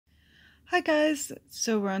Hi guys,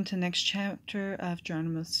 so we're on to the next chapter of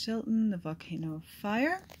Geronimo Stilton, The Volcano of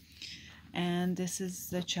Fire, and this is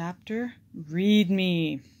the chapter, Read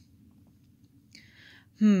Me.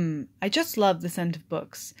 I just love the scent of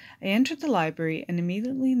books. I entered the library and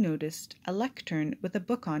immediately noticed a lectern with a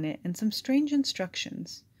book on it and some strange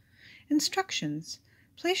instructions. Instructions: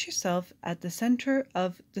 place yourself at the center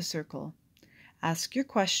of the circle. Ask your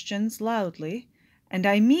questions loudly, and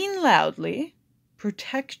I mean loudly.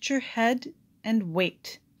 Protect your head and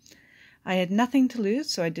wait. I had nothing to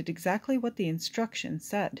lose, so I did exactly what the instructions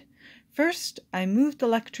said. First, I moved the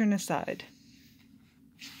lectern aside.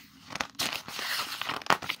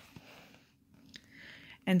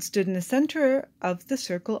 And stood in the center of the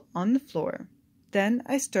circle on the floor. Then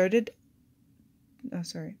I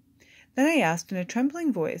asked in a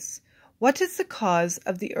trembling voice, "What is the cause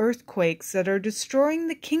of the earthquakes that are destroying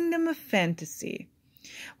the kingdom of fantasy?"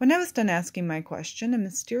 When I was done asking my question, a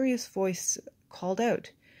mysterious voice called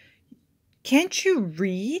out, "Can't you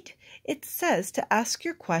read? It says to ask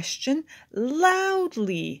your question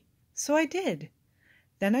loudly." So I did.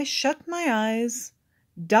 Then I shut my eyes,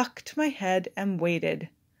 ducked my head, and waited.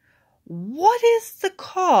 What is the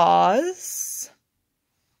cause?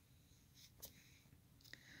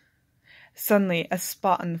 Suddenly, a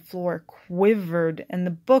spot on the floor quivered, and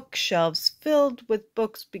the bookshelves filled with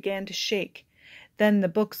books began to shake. Then the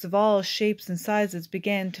books of all shapes and sizes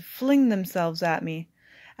began to fling themselves at me.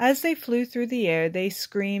 As they flew through the air, they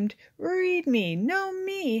screamed, "Read me! No,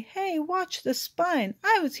 me! Hey, watch the spine!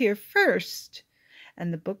 I was here first!"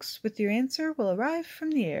 And the books with your answer will arrive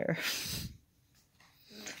from the air.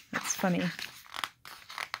 That's funny.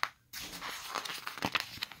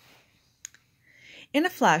 In a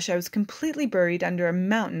flash, I was completely buried under a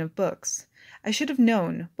mountain of books. I should have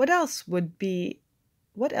known. What else would be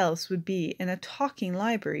in a talking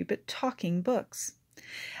library but talking books?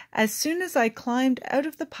 As soon as I climbed out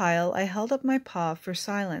of the pile, I held up my paw for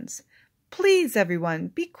silence. "Please, everyone,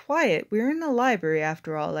 be quiet. We're in a library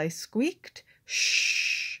after all," I squeaked.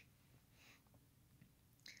 "Shh."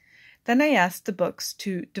 Then I asked the books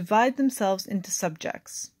to divide themselves into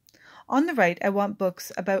subjects. On the right, I want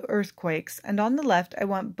books about earthquakes, and on the left, I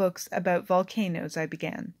want books about volcanoes, I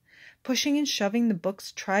began. Pushing and shoving, the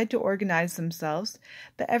books tried to organize themselves,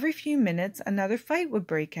 but every few minutes another fight would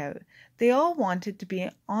break out. They all wanted to be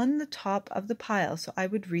on the top of the pile, so I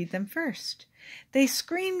would read them first. They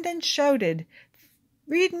screamed and shouted,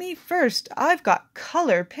 "Read me first! I've got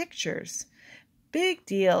color pictures." "Big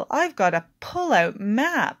deal! I've got a pull-out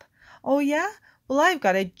map." "Oh yeah? Well, I've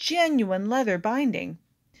got a genuine leather binding."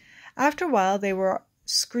 After a while, they were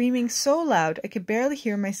screaming so loud I could barely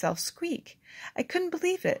hear myself squeak. I couldn't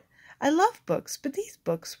believe it. I love books, but these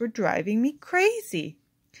books were driving me crazy.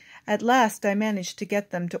 At last I managed to get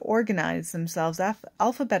them to organize themselves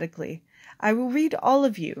alphabetically. "I will read all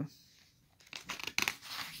of you."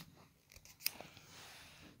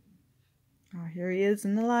 Oh, here he is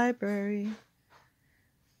in the library.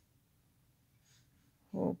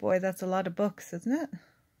 Oh boy, that's a lot of books, isn't it?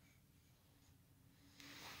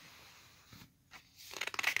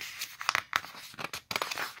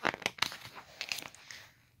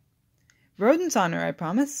 "Rodin's honor," I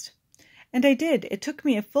promised. And I did. It took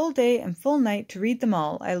me a full day and full night to read them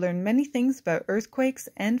all. I learned many things about earthquakes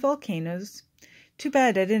and volcanoes. Too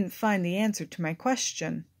bad I didn't find the answer to my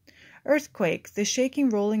question. Earthquake, the shaking,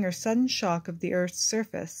 rolling, or sudden shock of the earth's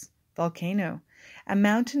surface. Volcano, a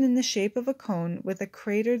mountain in the shape of a cone with a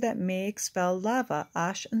crater that may expel lava,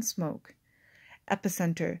 ash, and smoke.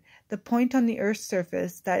 Epicenter, the point on the earth's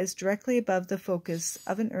surface that is directly above the focus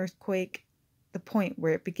of an earthquake, the point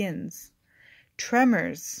where it begins.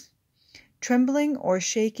 Tremors, trembling or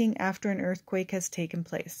shaking after an earthquake has taken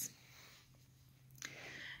place.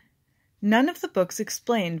 None of the books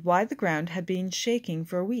explained why the ground had been shaking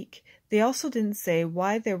for a week. They also didn't say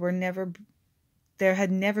why there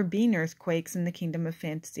had never been earthquakes in the kingdom of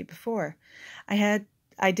fantasy before. I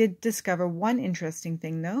did discover one interesting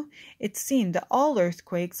thing, though. It seemed that all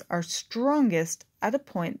earthquakes are strongest at a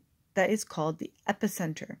point that is called the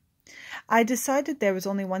epicenter. I decided there was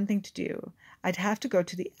only one thing to do. I'd have to go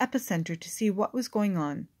to the epicenter to see what was going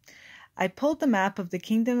on. I pulled the map of the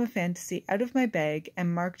Kingdom of Fantasy out of my bag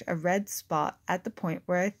and marked a red spot at the point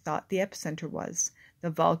where I thought the epicenter was,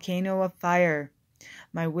 the Volcano of Fire.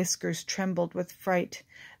 My whiskers trembled with fright.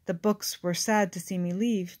 The books were sad to see me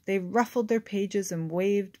leave. They ruffled their pages and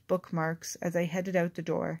waved bookmarks as I headed out the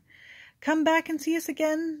door. "Come back and see us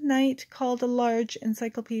again, Knight," called a large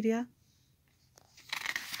encyclopedia.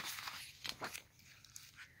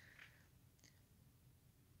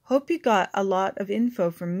 "Hope you got a lot of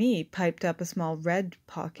info from me," piped up a small red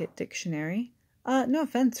pocket dictionary. No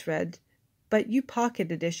offense, Red. But you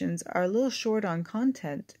pocket editions are a little short on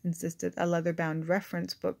content, insisted a leather-bound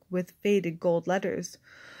reference book with faded gold letters.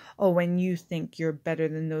 Oh, when you think you're better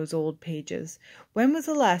than those old pages. When was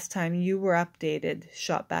the last time you were updated?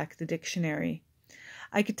 Shot back the dictionary.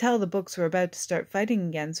 I could tell the books were about to start fighting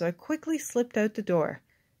again, so I quickly slipped out the door.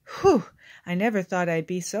 Whew! I never thought I'd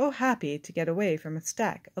be so happy to get away from a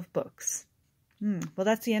stack of books. Well,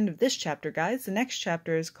 that's the end of this chapter, guys. The next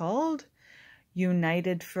chapter is called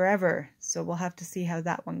United Forever, so we'll have to see how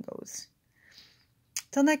that one goes.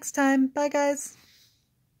 Till next time, bye guys!